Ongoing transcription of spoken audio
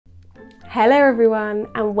Hello everyone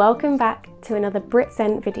and welcome back to another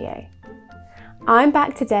Britsent video. I'm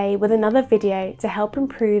back today with another video to help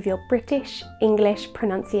improve your British English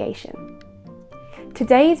pronunciation.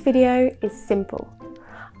 Today's video is simple.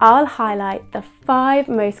 I'll highlight the 5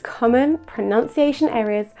 most common pronunciation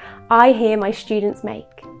errors I hear my students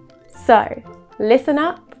make. So, listen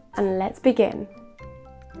up and let's begin.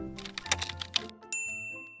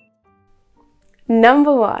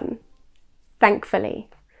 Number 1, thankfully.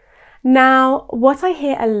 Now, what I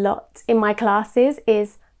hear a lot in my classes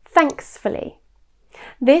is thanksfully.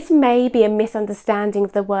 This may be a misunderstanding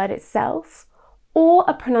of the word itself or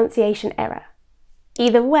a pronunciation error.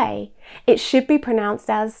 Either way, it should be pronounced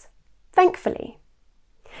as thankfully.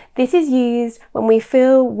 This is used when we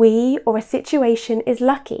feel we or a situation is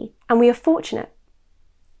lucky and we are fortunate.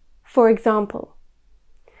 For example,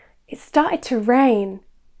 it started to rain,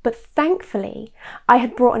 but thankfully I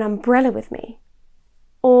had brought an umbrella with me.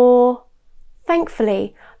 Or,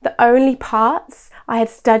 thankfully, the only parts I had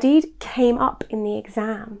studied came up in the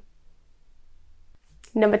exam.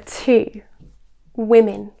 Number 2,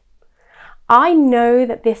 women. I know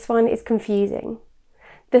that this one is confusing.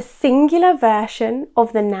 The singular version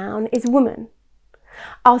of the noun is woman.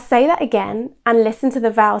 I'll say that again and listen to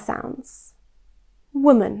the vowel sounds.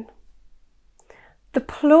 Woman. The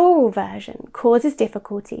plural version causes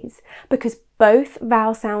difficulties because both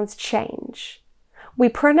vowel sounds change. We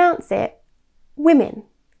pronounce it women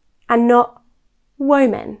and not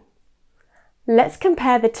women. Let's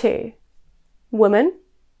compare the two. Woman,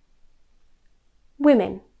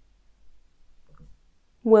 women.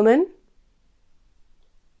 Woman,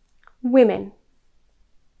 women.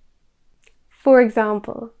 For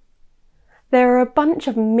example, there are a bunch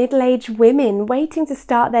of middle-aged women waiting to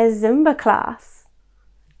start their Zumba class.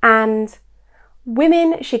 And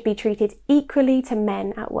women should be treated equally to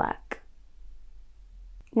men at work.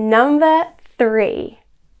 Number 3,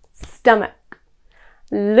 stomach.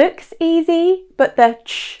 Looks easy, but the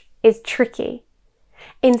ch is tricky.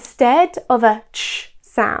 Instead of a ch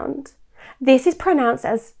sound, this is pronounced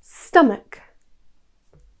as stomach.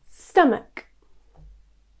 Stomach.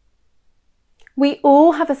 We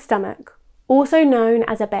all have a stomach, also known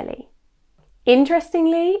as a belly.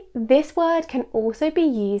 Interestingly, this word can also be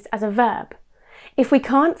used as a verb. If we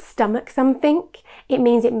can't stomach something, it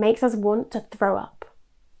means it makes us want to throw up.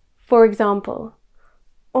 For example,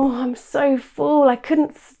 oh, I'm so full, I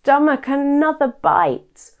couldn't stomach another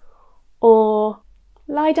bite. Or,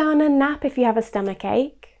 lie down and nap if you have a stomach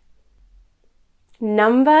ache.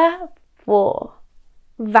 Number 4,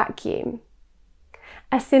 vacuum.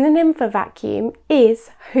 A synonym for vacuum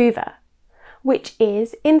is hoover, which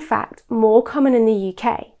is, in fact, more common in the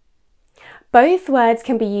UK. Both words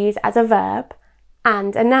can be used as a verb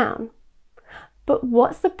and a noun. But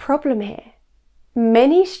what's the problem here?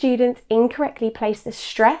 Many students incorrectly place the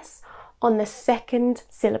stress on the second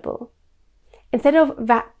syllable. Instead of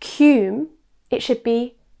vacuum, it should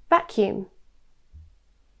be vacuum.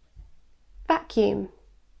 Vacuum.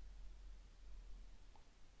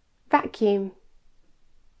 Vacuum.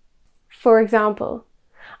 For example,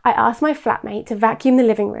 I asked my flatmate to vacuum the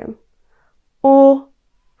living room. Or,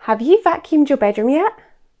 have you vacuumed your bedroom yet?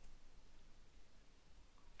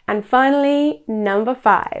 And finally, number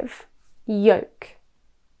 5, yolk.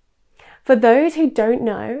 For those who don't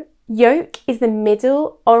know, yolk is the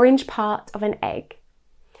middle orange part of an egg.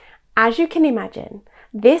 As you can imagine,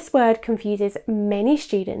 this word confuses many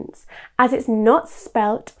students as it's not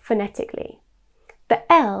spelt phonetically.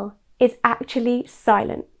 The L is actually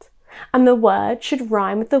silent, and the word should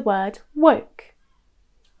rhyme with the word woke.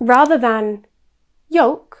 Rather than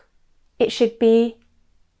yolk, it should be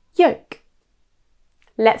yolk.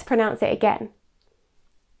 Let's pronounce it again.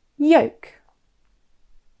 Yolk.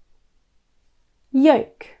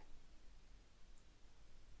 Yolk.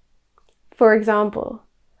 For example,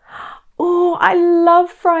 oh, I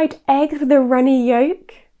love fried eggs with a runny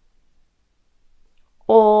yolk.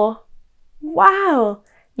 Or, wow,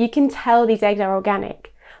 you can tell these eggs are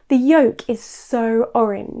organic. The yolk is so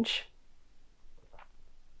orange.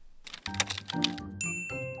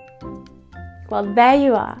 Well, there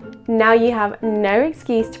you are. Now you have no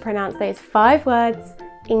excuse to pronounce those 5 words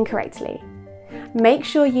incorrectly. Make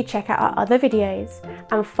sure you check out our other videos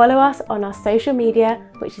and follow us on our social media,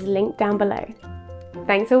 which is linked down below.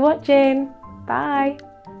 Thanks for watching. Bye.